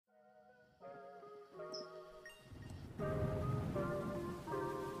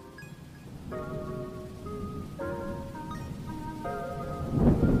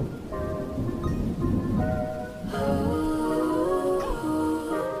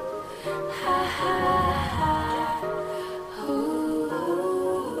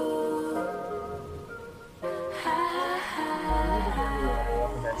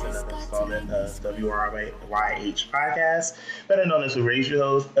WRYH podcast, better known as the Raise Your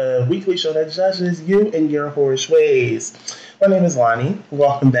Host, a weekly show that judges you and your whorish ways. My name is Lonnie.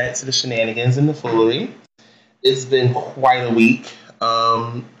 Welcome back to the shenanigans and the foolery. It's been quite a week.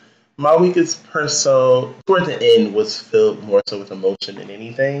 My week is toward the end was filled more so with emotion than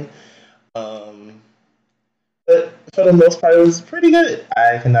anything. Um, but for the most part, it was pretty good.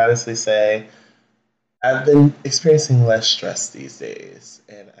 I can honestly say I've been experiencing less stress these days,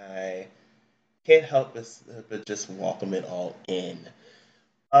 and I can't help but just welcome it all in.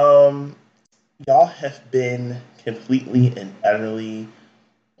 Um, y'all have been completely and utterly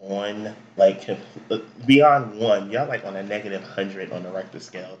on beyond one. Y'all like on a -100 on the Richter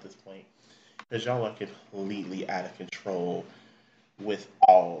scale at this point because y'all are completely out of control with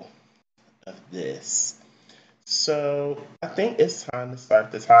all of this. So I think it's time to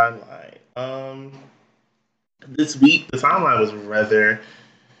start the timeline. This week the timeline was rather.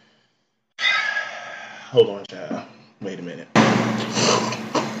 Hold on, child. Wait a minute.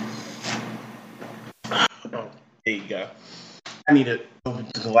 Oh, there you go. I need a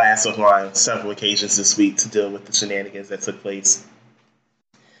glass of wine on several occasions this week to deal with the shenanigans that took place.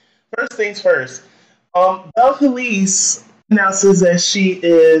 First things first. Belle Police announces that she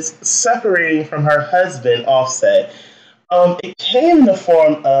is separating from her husband, Offset. It came in the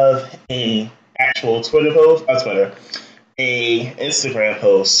form of a actual Twitter post, a Instagram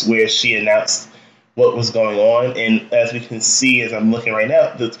post where she announced what was going on, and as we can see, as I'm looking right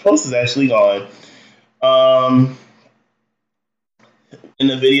now, the post is actually gone. In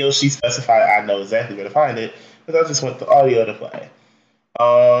the video, she specified, I know exactly where to find it, because I just want the audio to play.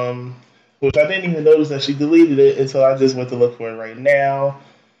 Which I didn't even notice that she deleted it until I just went to look for it right now.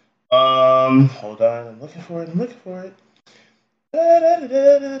 Hold on, I'm looking for it. I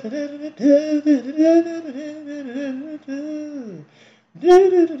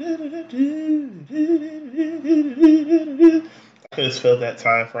could have spelled that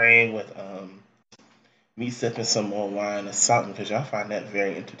time frame with me sipping some more wine or something because y'all find that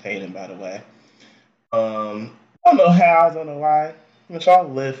very entertaining, by the way. I don't know how, I don't know why, but y'all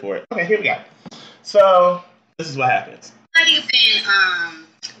live for it. Okay, here we go. So this is what happens. How you been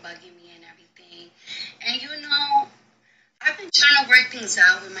bugging me and everything, and I've been trying to work things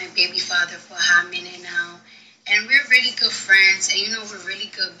out with my baby father for a hot minute now, and we're really good friends, and we're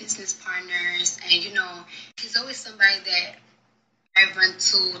really good business partners, and he's always somebody that I run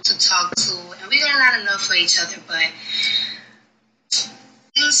to talk to, and we got a lot of love for each other, but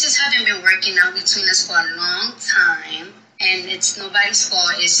things just haven't been working out between us for a long time, and it's nobody's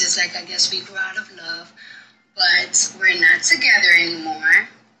fault. It's just like, I guess we grew out of love, but we're not together anymore.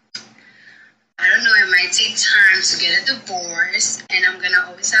 I don't know, it might take time to get a divorce, and I'm going to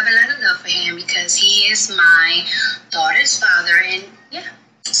always have a lot of love for him because he is my daughter's father, and yeah.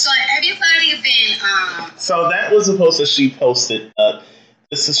 So everybody been... So that was the post that she posted up.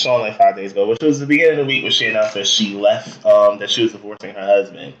 This is shown like 5 days ago, which was the beginning of the week when she announced that she left, that she was divorcing her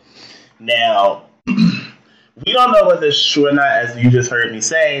husband. Now, we don't know whether it's true or not, as you just heard me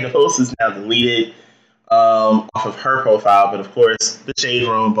say. The post is now deleted off of her profile, but of course, the Shade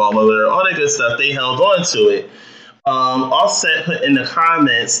Room, Ball Alert, all that good stuff, they held on to it. Offset put in the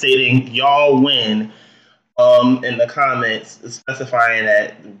comments stating, y'all win, in the comments, specifying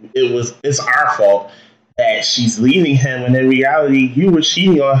that it's our fault that she's leaving him, when in reality, you were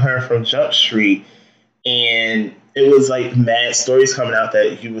cheating on her from Jump Street, and it was like mad stories coming out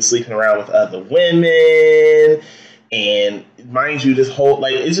that you were sleeping around with other women, and mind you,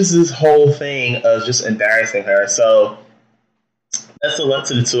 it's just this whole thing of just embarrassing her. So that's a lot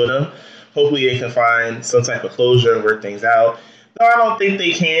to the two of them. Hopefully they can find some type of closure and work things out. No, I don't think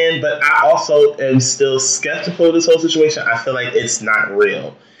they can, but I also am still skeptical of this whole situation. I feel like it's not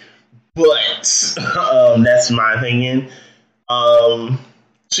real. But that's my opinion.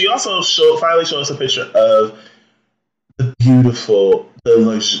 She also finally showed us a picture of the beautiful, the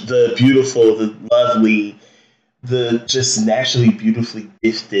lovely, the just naturally beautifully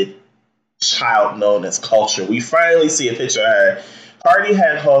gifted child known as Culture. We finally see a picture of her. Cardi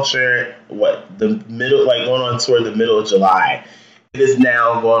had Culture, the middle, like going on toward the middle of July. It is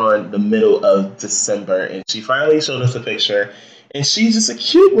now going on the middle of December, and she finally showed us a picture. And she's just a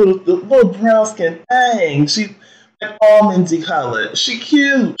cute little brown skin thing. She's like almondy color. She's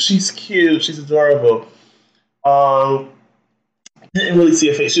cute. She's adorable. Didn't really see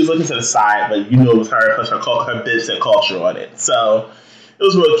her face. She was looking to the side, but it was her plus her bib said Culture on it. So it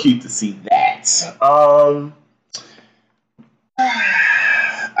was real cute to see that.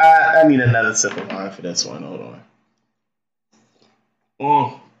 I need another sip of wine for this one. Hold on.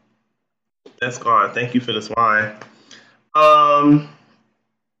 That's gone. Thank you for this wine.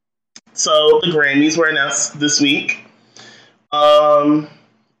 So the Grammys were announced this week. And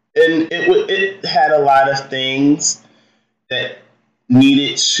it had a lot of things that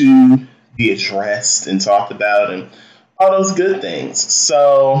needed to be addressed and talked about and all those good things.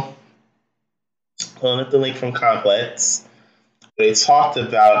 So, pulling up the link from Complex, they talked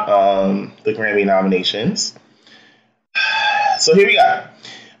about the Grammy nominations. So here we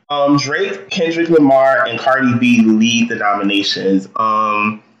go. Drake, Kendrick Lamar, and Cardi B lead the nominations.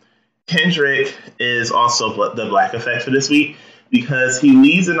 Kendrick is also the Black Effect for this week because he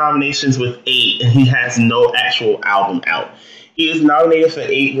leads the nominations with 8 and he has no actual album out. He is nominated for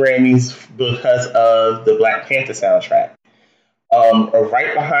 8 Grammys because of the Black Panther soundtrack.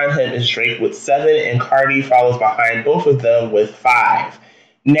 Right behind him is Drake with 7 and Cardi follows behind both of them with 5.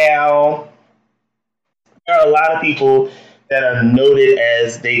 Now, there are a lot of people that are noted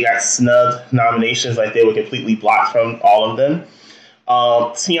as they got snubbed nominations, like they were completely blocked from all of them.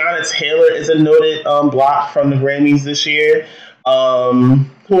 Tiana Taylor is a noted block from the Grammys this year.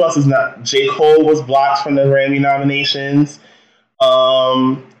 Who else is not? J. Cole was blocked from the Grammy nominations.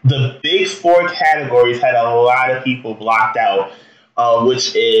 The big 4 categories had a lot of people blocked out,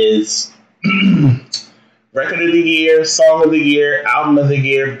 which is Record of the Year, Song of the Year, Album of the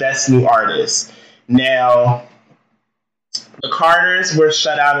Year, Best New Artist. Now, the Carters were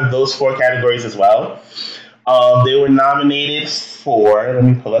shut out of those 4 categories as well. They were nominated for. Let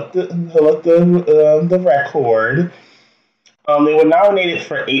me pull up the record. They were nominated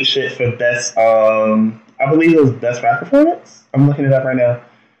for 8 shit for best. I believe it was best rap performance. I'm looking it up right now.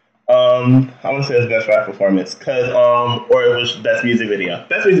 I want to say it was best rap performance or it was best music video.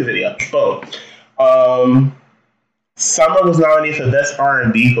 Best music video. Boom. Summer was nominated for best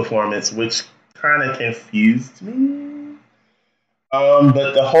R&B performance, which kind of confused me.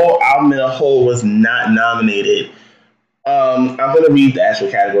 But the whole album in a whole was not nominated. I'm going to read the actual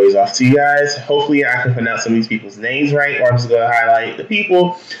categories off to you guys. Hopefully I can pronounce some of these people's names right, or I'm just going to highlight the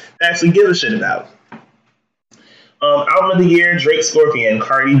people that actually give a shit about. Album of the Year, Drake, Scorpion.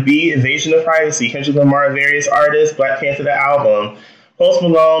 Cardi B, Invasion of Privacy. Kendrick Lamar, Various Artists. Black Panther, the album. Post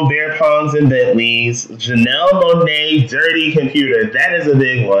Malone, Bear Pongs and Bentleys. Janelle Monáe, Dirty Computer. That is a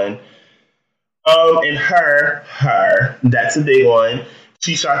big one. And her, that's a big one.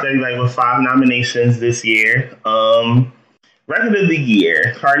 She shocked everybody with 5 nominations this year. Record of the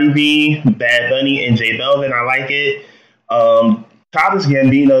Year, Cardi B, Bad Bunny, and J Balvin. I like it. Childish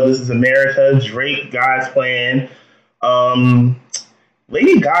Gambino, This Is America. Drake, God's Plan.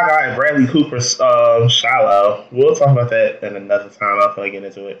 Lady Gaga and Bradley Cooper's Shallow. We'll talk about that in another time. I'll probably get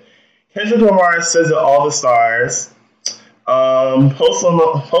into it. Kendrick Lamar says All the Stars. Post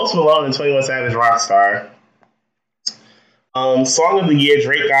Malone and 21 Savage Rockstar. Song of the Year,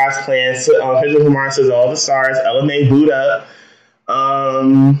 Drake, God's Plan. Kendrick Lamar says All the Stars. LMA, Boot Up.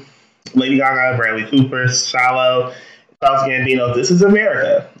 Lady Gaga and Bradley Cooper, Shallow. Childish Gambino, This Is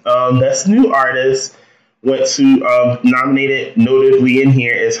America. Best New Artist went to nominated notably in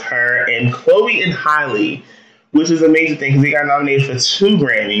here is her and Chloe and Hailey, which is a major thing because they got nominated for 2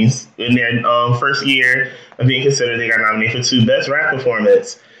 Grammys in their first year of being considered. They got nominated for 2 Best Rap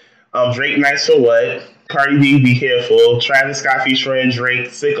Performance. Drake, Nice for What? Cardi B, Be Careful. Travis Scott featuring Drake,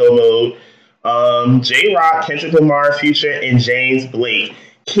 Sicko Mode. J-Rock, Kendrick Lamar, Future, and James Blake.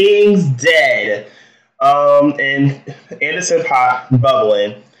 King's Dead. And Anderson .Paak,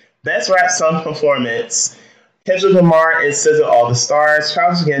 Bubbling. Best Rap Song Performance. Kendrick Lamar and SZA, All the Stars.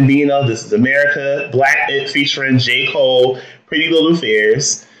 Childish Gambino, This Is America. Black It featuring J. Cole, Pretty Little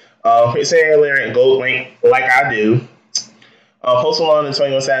Fears. Chris Aguilera and Gold Link, Like I Do. Post Malone and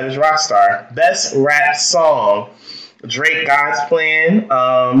 21 Savage, Rockstar. Best Rap Song. Drake, God's Plan.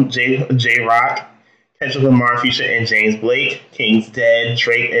 J-Rock. Kendrick Lamar featuring James Blake. King's Dead.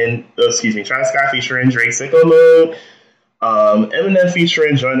 Travis Scott featuring Drake, Sicko Mode. Eminem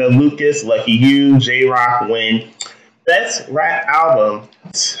featuring Joyner Lucas, Lucky You, J-Rock, Win. Best Rap Album,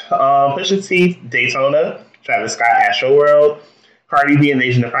 Pusha T, Daytona, Travis Scott, Astroworld, Cardi B,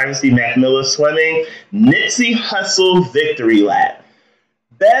 Invasion of Privacy, Mac Miller, Swimming, Nipsey Hussle, Victory Lap.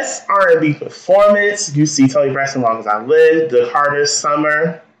 Best R&B Performance, you see Tony Braxton, Long As I Live, The Carter's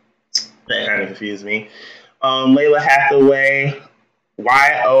Summer, that kind of confused me, Layla Hathaway,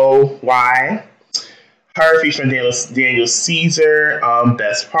 Y.O.Y., her featuring Daniel Caesar,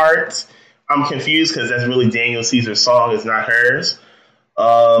 Best Part. I'm confused because that's really Daniel Caesar's song, it's not hers.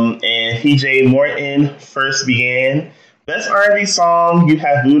 And PJ Morton, First Began. Best R&B Song, you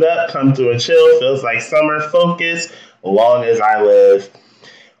have Boot Up, Come Through and Chill, Feels Like Summer, Focus, Long As I Live.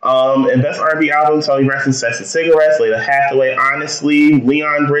 And Best R&B Album, Toni Braxton, Sex and Cigarettes, Layla Hathaway, Honestly,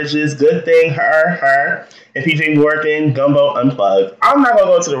 Leon Bridges, Good Thing, Her, and PJ Morgan, Gumbo Unplugged. I'm not going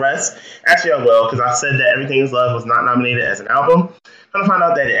to go into the rest. Actually, I will, because I said that Everything Is Love was not nominated as an album. I'm going to find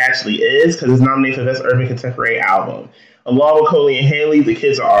out that it actually is, because it's nominated for Best Urban Contemporary Album. Along with Coley and Haley, The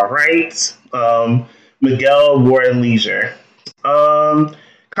Kids Are Alright, Miguel, War and Leisure.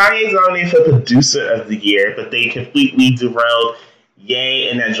 Kanye's nominated for Producer of the Year, but they completely derailed Ye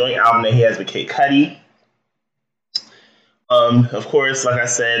and that joint album that he has with Kid Cudi. Of course, like I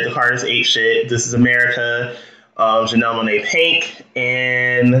said, The Carters ate shit. This Is America, Janelle Monáe Pink,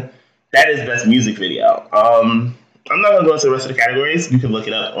 and that is Best Music Video. I'm not going to go into the rest of the categories. You can look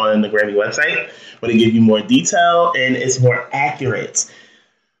it up on the Grammy website where they give you more detail and it's more accurate.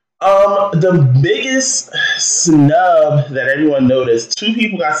 The biggest snub that everyone noticed, 2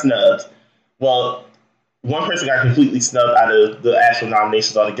 people got snubbed. Well, one person got completely snubbed out of the actual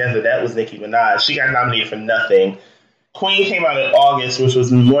nominations altogether. That was Nicki Minaj. She got nominated for nothing. Queen came out in August, which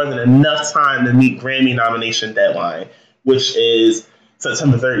was more than enough time to meet Grammy nomination deadline, which is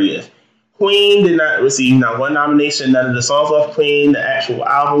September 30th. Queen did not receive not one nomination, none of the songs off Queen, the actual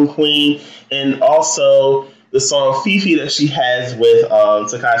album Queen, and also the song Fifi that she has with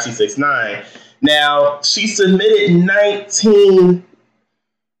Tekashi 6ix9ine. Now, she submitted 19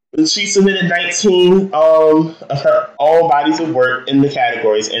 of her own bodies of work in the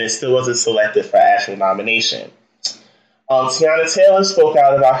categories, and it still wasn't selected for actual nomination. Tiana Taylor spoke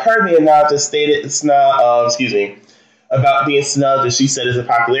out about her being not stated about being snubbed, and she said it's a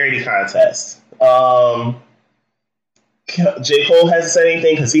popularity contest. J. Cole hasn't said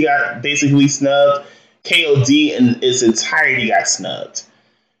anything because he got basically snubbed. KOD in its entirety got snubbed.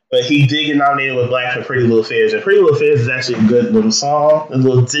 But he did get nominated with Black for Pretty Little Fears. And Pretty Little Fears is actually a good little song, a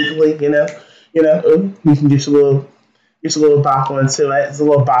little diddly, you can get your little bop onto it. It's a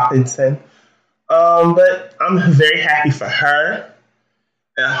little bop into. But I'm very happy for her.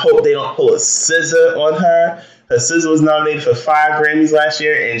 And I hope they don't pull a SZA on her. Her SZA was nominated for 5 Grammys last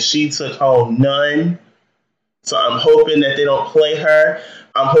year, and she took home none. So I'm hoping that they don't play her.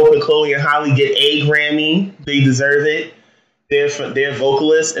 I'm hoping Chloe and Halle get a Grammy. They deserve it. They're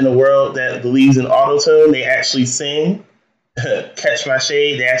vocalists in a world that believes in autotune. They actually sing. Catch my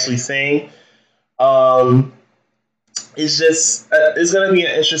shade. They actually sing. It's just it's going to be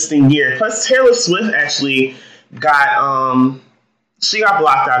an interesting year. Plus, Taylor Swift actually got she got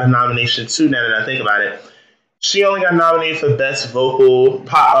blocked out of nomination too. Now that I think about it, she only got nominated for Best Pop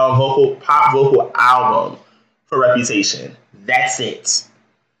Vocal Album for Reputation. That's it.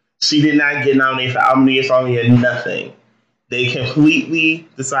 She did not get nominated for Album of the Year, Song of the Year, nothing. They completely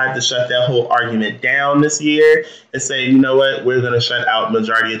decided to shut that whole argument down this year and say, you know what, we're going to shut out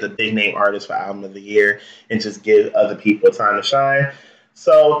majority of the big name artists for Album of the Year and just give other people time to shine.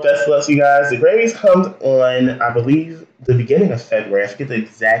 So best of luck, you guys. The Grammys comes on, I believe, the beginning of February. I forget the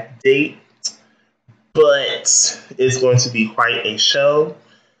exact date, but it's going to be quite a show.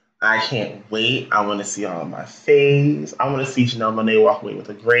 I can't wait. I want to see all my faves. I want to see Janelle Monáe walk away with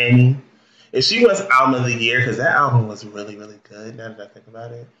a Grammy. If she wins Album of the Year, because that album was really, really good, now that I think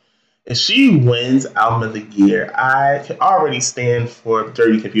about it. If she wins Album of the Year, I can already stand for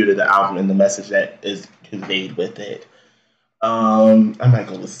Dirty Computer, the album, and the message that is conveyed with it. I might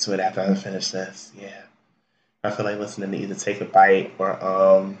go listen to it after I finish this. Yeah. I feel like listening to either Take a Bite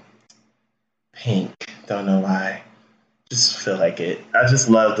or Pink. Don't know why. Just feel like it. I just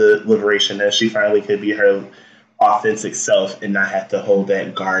love the liberation that she finally could be her authentic self and not have to hold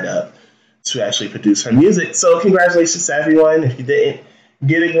that guard up to actually produce her music. So congratulations to everyone. If you didn't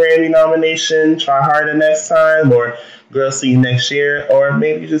get a Grammy nomination, try harder next time, or girl, see you next year, or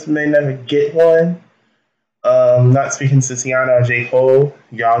maybe you just may never get one. Not speaking to Tiana or J. Cole.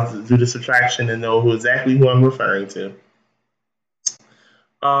 Y'all do the subtraction and know exactly who I'm referring to.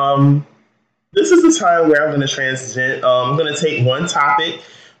 This is the time where I'm going to transition. I'm going to take one topic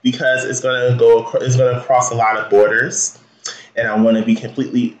because it's going to cross a lot of borders, and I want to be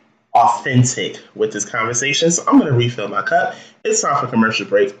completely authentic with this conversation. So I'm going to refill my cup. It's time for commercial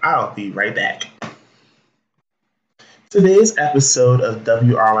break. I'll be right back. Today's episode of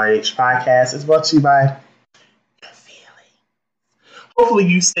WRYH Podcast is brought to you by Your Feelings. Hopefully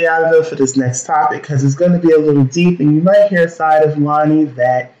you stay out of it for this next topic because it's going to be a little deep and you might hear a side of Lonnie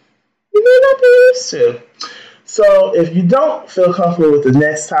that you may not be used to. So if you don't feel comfortable with the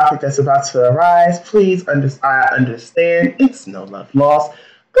next topic that's about to arise, please I understand. It's no love lost.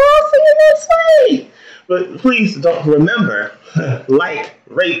 Go see you next week. But please don't remember, like,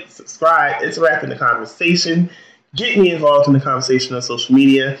 rate, subscribe, interact in the conversation. Get me involved in the conversation on social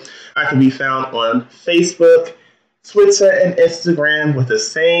media. I can be found on Facebook, Twitter, and Instagram with the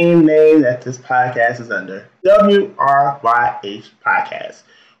same name that this podcast is under, WRYH Podcast.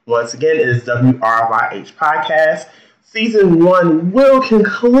 Once again, it is WRYH Podcast. Season 1 will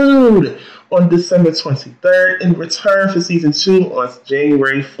conclude on December 23rd and return for Season 2 on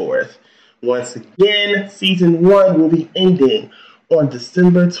January 4th. Once again, Season 1 will be ending on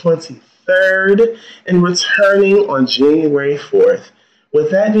December 23rd and returning on January 4th. With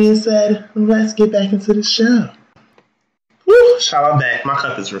that being said, let's get back into the show. Woo, shout out back. My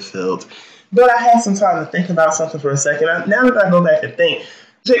cup is refilled. But I had some time to think about something for a second. Now that I go back and think,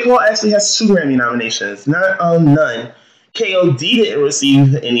 J. Cole actually has 2 Grammy nominations, not none. K.O.D. didn't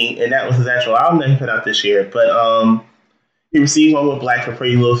receive any, and that was his actual album that he put out this year. But he received one with Black for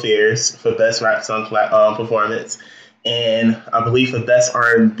Pretty Little Fears for Best Rap Song Performance, and I believe for Best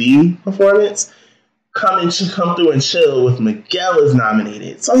R&B Performance, Come Through and Chill with Miguel is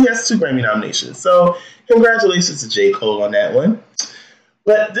nominated. So he has 2 Grammy nominations. So congratulations to J. Cole on that one.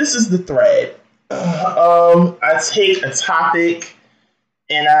 But this is the thread. I take a topic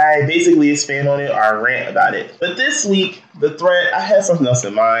and I basically expand on it or I rant about it. But this week, the thread, I had something else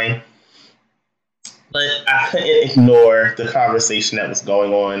in mind. But I couldn't ignore the conversation that was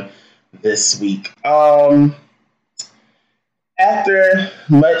going on this week. After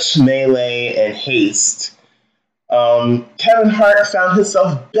much melee and haste, Kevin Hart found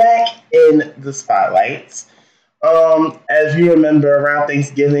himself back in the spotlight. As you remember, around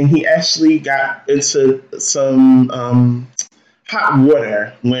Thanksgiving, he actually got into some hot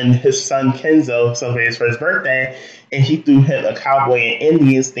water when his son Kenzo celebrated his first birthday, and he threw him a Cowboy and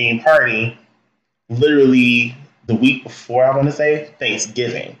Indians themed party literally the week before, I want to say,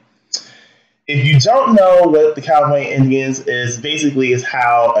 Thanksgiving. If you don't know what the Cowboy Indians is, basically is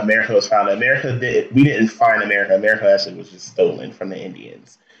how America was founded. We didn't find America. America actually was just stolen from the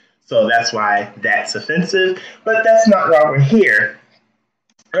Indians. So that's why that's offensive. But that's not why we're here.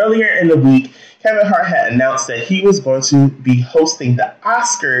 Earlier in the week, Kevin Hart had announced that he was going to be hosting the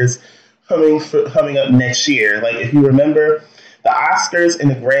Oscars coming up next year. Like, if you remember, the Oscars and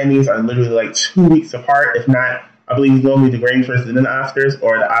the Grammys are literally like 2 weeks apart, if not, I believe normally the Grammys first and then the Oscars,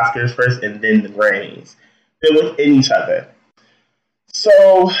 or the Oscars first and then the Grammys. They're within each other.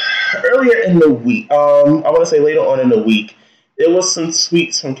 So earlier in the week, I want to say later on in the week, there was some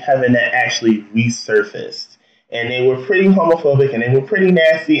tweets from Kevin that actually resurfaced. And they were pretty homophobic and they were pretty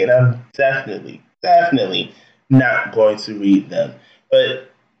nasty, and I'm definitely not going to read them.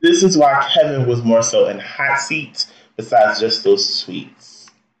 But this is why Kevin was more so in hot seat besides just those tweets.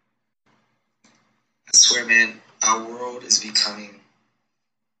 I swear, man, our world is becoming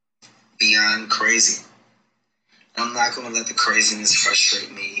beyond crazy. I'm not going to let the craziness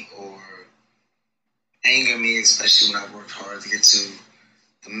frustrate me or anger me, especially when I've worked hard to get to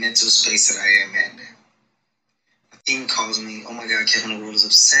the mental space that I am at now. A thing calls me, oh my God, Kevin, the world is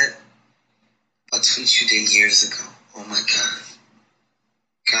upset about tweets you did years ago. Oh my God.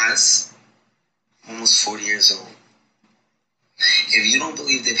 Guys, I'm almost 40 years old. If you don't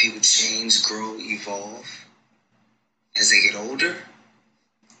believe that people change, grow, evolve as they get older,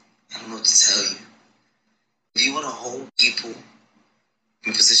 I don't know what to tell you. If you want to hold people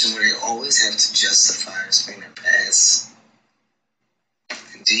in a position where they always have to justify or explain their past,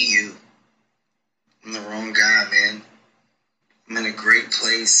 then do you. I'm the wrong guy, man. I'm in a great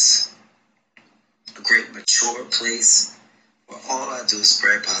place, a great mature place, where all I do is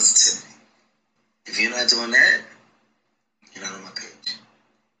spread positivity. If you're not doing that, you're not on my page.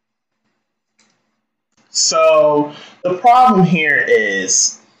 So the problem here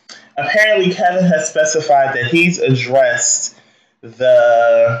is apparently Kevin has specified that he addressed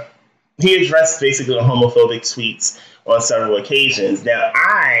basically the homophobic tweets on several occasions. Now,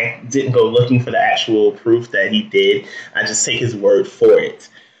 I didn't go looking for the actual proof that he did. I just take his word for it.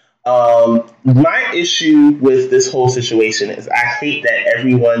 My issue with this whole situation is I hate that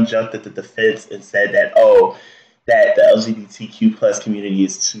everyone jumped at the defense and said that, that the LGBTQ plus community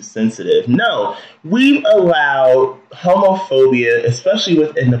is too sensitive. No, we've allowed homophobia, especially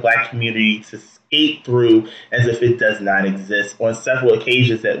within the Black community, to skate through as if it does not exist on several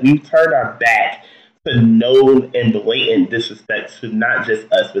occasions that we've turned our back to known and blatant disrespect to not just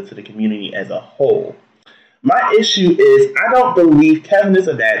us, but to the community as a whole. My issue is I don't believe Kevin is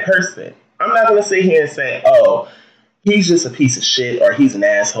a bad person. I'm not going to sit here and say, he's just a piece of shit, or he's an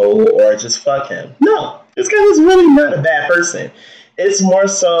asshole, or just fuck him. No, this guy is really not a bad person. It's more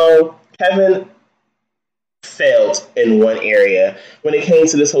so Kevin failed in one area when it came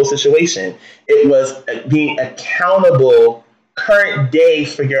to this whole situation. It was being accountable current day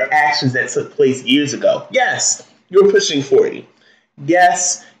for your actions that took place years ago. Yes, you were pushing 40.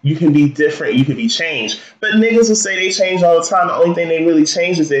 Yes, you can be different, you can be changed. But niggas will say they change all the time. The only thing they really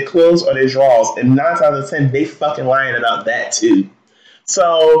change is their clothes or their drawers. And 9 times out of 10, they fucking lying about that too.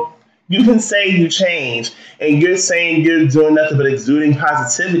 So you can say you change and you're saying you're doing nothing but exuding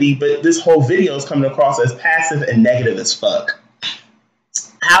positivity, but this whole video is coming across as passive and negative as fuck.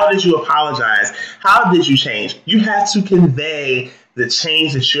 How did you apologize? How did you change? You have to convey the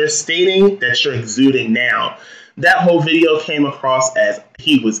change that you're stating, that you're exuding now. That whole video came across as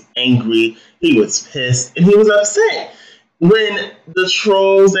he was angry, he was pissed, and he was upset. When the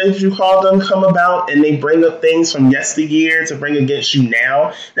trolls, as you call them, come about and they bring up things from yesteryear to bring against you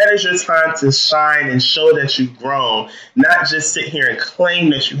now, that is your time to shine and show that you've grown, not just sit here and claim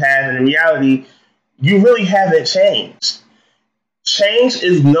that you have. And in reality, you really haven't changed. Change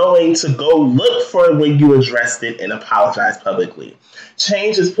is knowing to go look for when you addressed it and apologize publicly.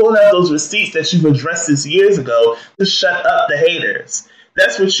 Change is pulling out those receipts that you've addressed this years ago to shut up the haters.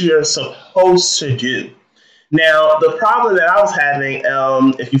 That's what you're supposed to do. Now, the problem that I was having,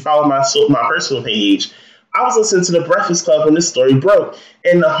 if you follow my personal page, I was listening to The Breakfast Club when this story broke,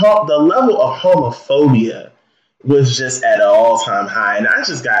 and the level of homophobia was just at an all-time high, and I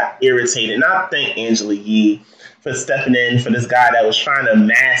just got irritated. And I thank Angela Yee for stepping in for this guy that was trying to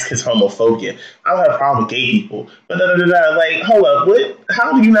mask his homophobia. I don't have a problem with gay people, but like, hold up, what?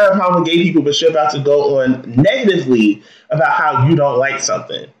 How do you not have a problem with gay people, but you're about to go on negatively about how you don't like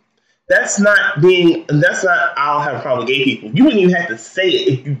something? That's not, I don't have a problem with gay people. You wouldn't even have to say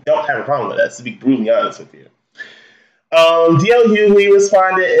it if you don't have a problem with us, to be brutally honest with you. D.L. Hughley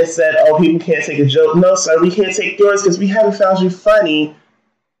responded and said, oh, people can't take a joke. No, sir, we can't take yours because we haven't found you funny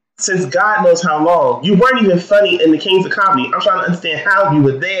since God knows how long. You weren't even funny in the Kings of Comedy. I'm trying to understand how you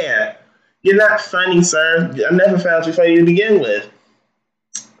were there. You're not funny, sir. I never found you funny to begin with.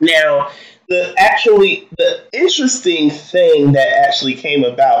 Now, the interesting thing that actually came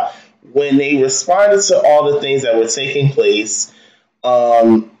about when they responded to all the things that were taking place,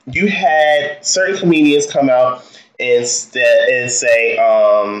 you had certain comedians come out and say,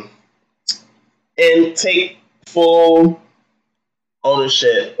 and take full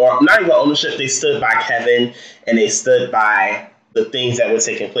ownership, or not even ownership. They stood by Kevin and they stood by the things that were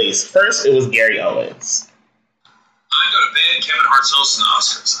taking place. First, it was Gary Owens. I go to bed, Kevin Hart's hosting the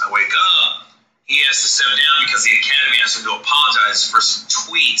Oscars. I wake up, he has to step down because the Academy asked him to apologize for some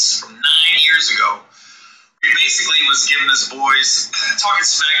tweets from 9 years ago. He basically was giving his boys, talking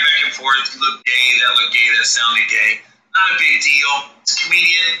smack back and forth. You look gay, that sounded gay. Not a big deal. It's a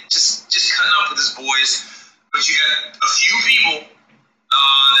comedian, just cutting up with his boys. But you got a few people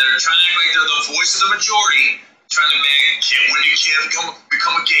that are trying to act like they're the voice of the majority, trying to make when you can't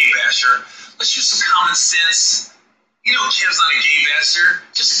become a gay basher. Let's use some common sense. You know, Kev's not a gay basher,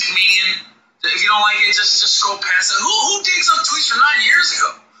 just a comedian. If you don't like it, just scroll past it. Who digs up tweets from 9 years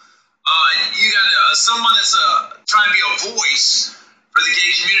ago? And you got someone that's trying to be a voice for the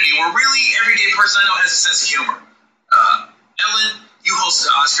gay community, where really every gay person I know has a sense of humor. Ellen, you hosted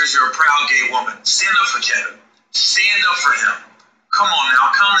the Oscars. You're a proud gay woman. Stand up for Kevin. Stand up for him. Come on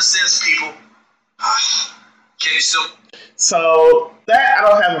now, common sense, people. Can you still? So that I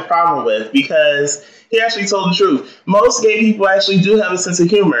don't have a problem with, because he actually told the truth. Most gay people actually do have a sense of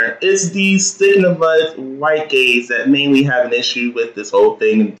humor. It's these stick in the mud white gays that mainly have an issue with this whole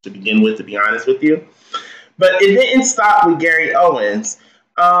thing to begin with, to be honest with you. But it didn't stop with Gary Owens.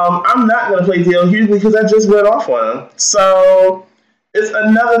 I'm not going to play D.L. Hughley because I just went off on him. So it's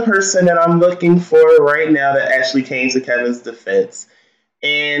another person that I'm looking for right now that actually came to Kevin's defense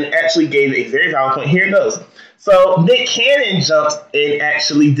and actually gave a very valid point. Here it goes. So Nick Cannon jumped and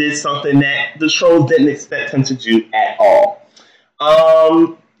actually did something that the trolls didn't expect him to do at all.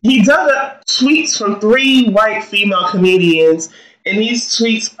 He dug up tweets from 3 white female comedians, and these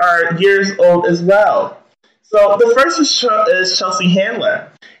tweets are years old as well. So the first is Chelsea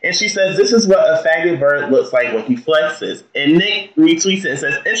Handler, and she says, this is what a faggot bird looks like when he flexes. And Nick retweets it and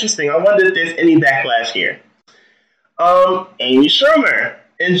says, interesting, I wonder if there's any backlash here. Amy Schumer,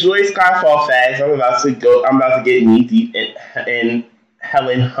 enjoy Skyfall fags. I'm about to get knee deep in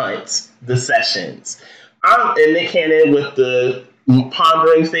Helen Hunt, The Sessions. And Nick Cannon with the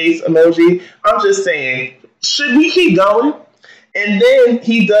pondering face emoji. I'm just saying, should we keep going? And then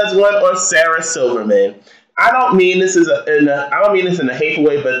he does one on Sarah Silverman. I don't mean this in a hateful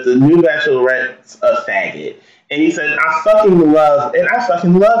way, but the new Bachelorette's a faggot. And he said, I fucking love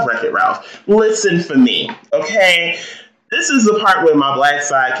Wreck-It Ralph. Listen for me, okay? This is the part where my black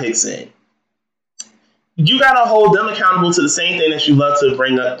side kicks in. you gotta hold them accountable to the same thing that you love to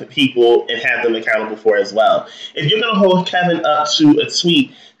bring up to people and have them accountable for as well. If you're gonna hold Kevin up to a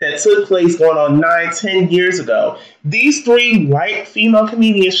tweet that took place going on 9, 10 years ago, these 3 white female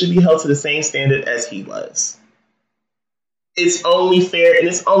comedians should be held to the same standard as he was. It's only fair and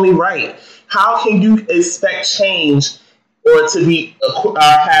it's only right. How can you expect change or to be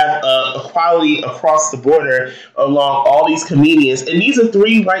have equality across the border along all these comedians? And these are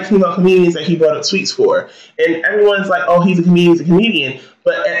 3 white female comedians that he brought up tweets for. And everyone's like, oh, he's a comedian.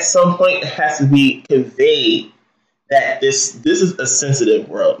 But at some point, it has to be conveyed that this is a sensitive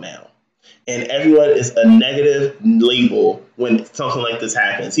world now. And everyone is a negative label when something like this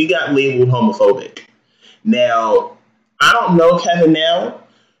happens. He got labeled homophobic. Now, I don't know Kevin now,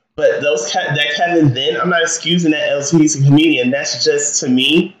 but that Kevin then, I'm not excusing that as he's a comedian. That's just, to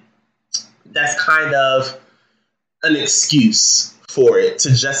me, that's kind of an excuse for it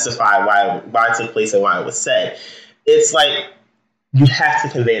to justify why it took place and why it was said. It's like you have to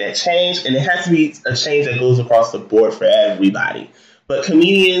convey that change, and it has to be a change that goes across the board for everybody. But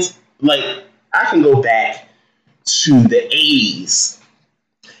comedians, like, I can go back to the 80s.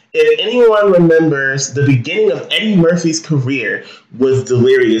 If anyone remembers, the beginning of Eddie Murphy's career was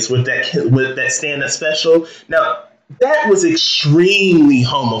Delirious with that stand-up special. Now, that was extremely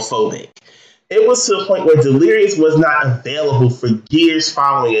homophobic. It was to the point where Delirious was not available for years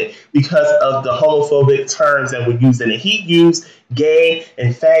following it because of the homophobic terms that were used in it. He used gay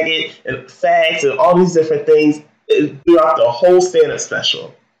and faggot and fags and all these different things throughout the whole stand-up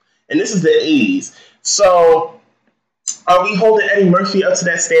special. And this is the 80s. So, are we holding Eddie Murphy up to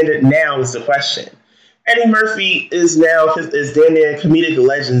that standard now is the question. Eddie Murphy is now is damn near comedic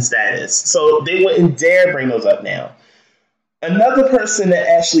legend status. So they wouldn't dare bring those up now. Another person that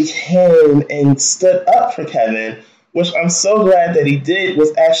actually came and stood up for Kevin, which I'm so glad that he did,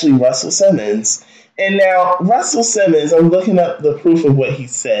 was actually Russell Simmons. And now, Russell Simmons, I'm looking up the proof of what he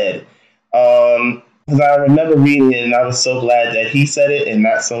said. Because I remember reading it and I was so glad that he said it and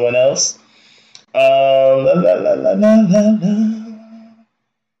not someone else.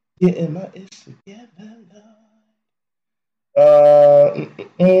 Getting my ish together.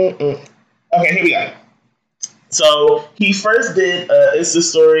 Okay, here we go. So he first did It's the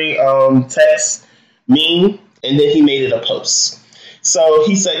Story text meme, and then he made it a post. So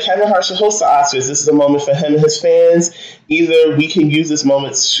he said, Kevin Hart should host the Oscars. This is a moment for him and his fans. Either we can use this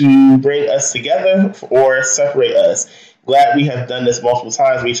moment to bring us together or separate us. Glad we have done this multiple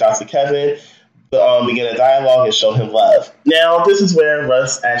times. Reach out to Kevin, begin a dialogue, and show him love. Now, this is where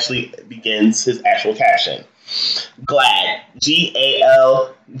Russ actually begins his actual caption. GLAAD,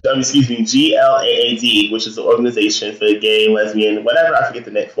 GLAAD, which is the organization for gay, lesbian, whatever, I forget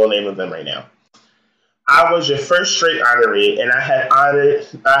the full name of them right now. I was your first straight honoree, and I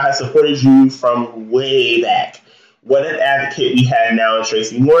had supported you from way back. What an advocate we have now in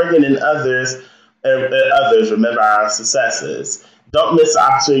Tracy Morgan and others remember our successes. Don't miss the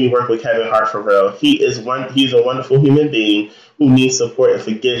opportunity to work with Kevin Hart for real. He's a wonderful human being who needs support and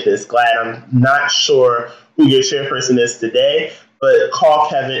forgiveness. Glad I'm not sure who your chairperson is today, but call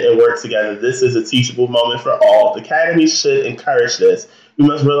Kevin and work together. This is a teachable moment for all. The Academy should encourage this. We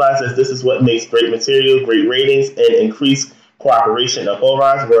must realize that this is what makes great material, great ratings, and increased cooperation in a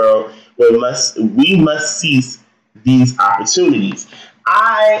polarized world where we must seize these opportunities.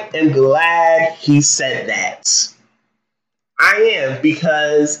 I am glad he said that. I am,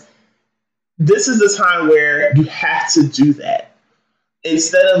 because this is the time where you have to do that.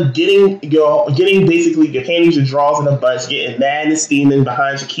 Instead of getting basically your panties and drawers in a bunch, getting mad and steaming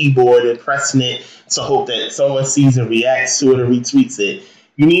behind your keyboard and pressing it to hope that someone sees and reacts to it or retweets it,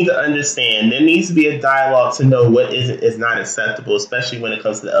 you need to understand there needs to be a dialogue to know what is not acceptable, especially when it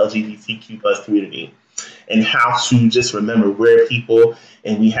comes to the LGBTQ plus community, and how to just remember we're people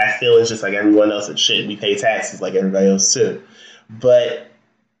and we have feelings just like everyone else, and shit, we pay taxes like everybody else too. But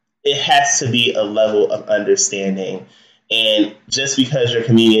it has to be a level of understanding. And just because you're a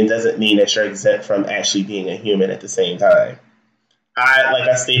comedian doesn't mean that you're exempt from actually being a human at the same time. Like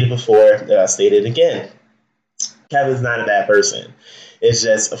I stated before, and I stated again, Kevin's not a bad person. It's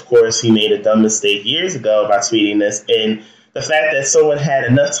just, of course, he made a dumb mistake years ago by tweeting this. And the fact that someone had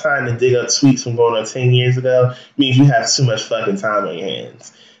enough time to dig up tweets from going on 10 years ago means you have too much fucking time on your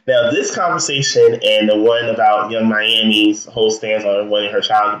hands. Now, this conversation and the one about Young Miami's whole stance on wanting her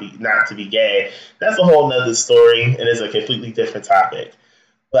child not to be gay, that's a whole nother story and is a completely different topic.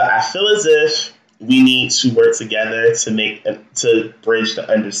 But I feel as if we need to work together to bridge the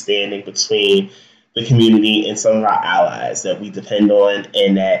understanding between the community and some of our allies that we depend on,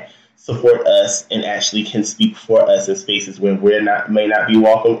 and that support us and actually can speak for us in spaces where may not be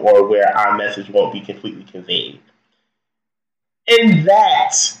welcome or where our message won't be completely conveyed. And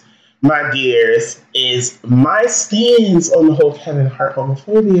that, my dears, is my stance on the whole Kevin Hart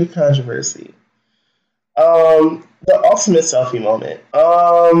homophobia controversy. The ultimate selfie moment.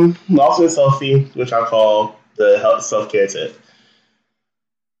 The ultimate selfie, which I call the self-care tip.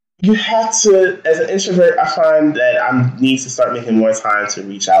 You have to, as an introvert, I find that I need to start making more time to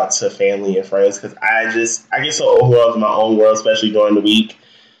reach out to family and friends because I get so overwhelmed in my own world, especially during the week,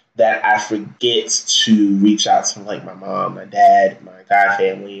 that I forget to reach out to like my mom, my dad, my god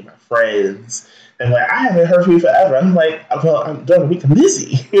family, my friends. And like, I haven't heard from you forever. I'm like, well, I'm during the week, I'm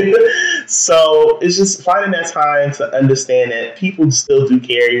busy. So it's just finding that time to understand that people still do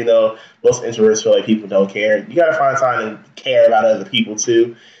care, even though most introverts feel like people don't care. You gotta find time to care about other people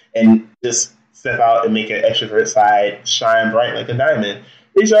too. And just step out and make an extrovert side shine bright like a diamond.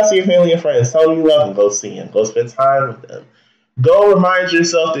 Reach out to your family and friends. Tell them you love them. Go see them. Go spend time with them. Go remind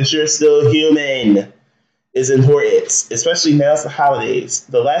yourself that you're still human is important, especially now it's the holidays.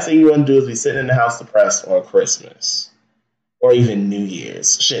 The last thing you want to do is be sitting in the house depressed on Christmas or even New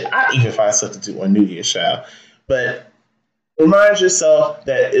Year's. Shit, I even find stuff to do on New Year's, child. But remind yourself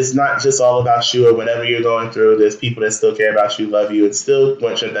that it's not just all about you or whatever you're going through. There's people that still care about you, love you, and still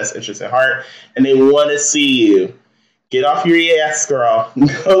want your best interest at heart, and they want to see you. Get off your ass, girl.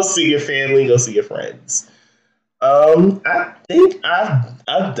 Go see your family. Go see your friends. I think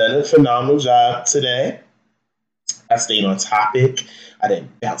I've done a phenomenal job today. I stayed on topic. I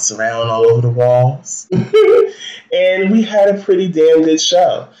didn't bounce around all over the walls. And we had a pretty damn good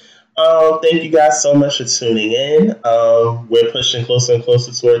show. Thank you guys so much for tuning in. We're pushing closer and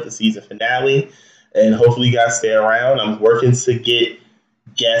closer toward the season finale. And hopefully you guys stay around. I'm working to get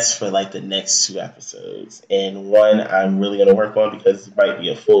guests for like the next 2 episodes. And one I'm really going to work on because it might be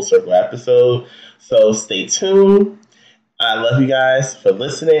a full circle episode. So stay tuned. I love you guys for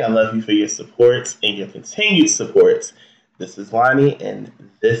listening. I love you for your support and your continued support. This is Lonnie, and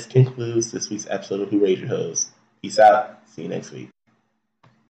this concludes this week's episode of Who Raised Your Hoes. Peace out. See you next week.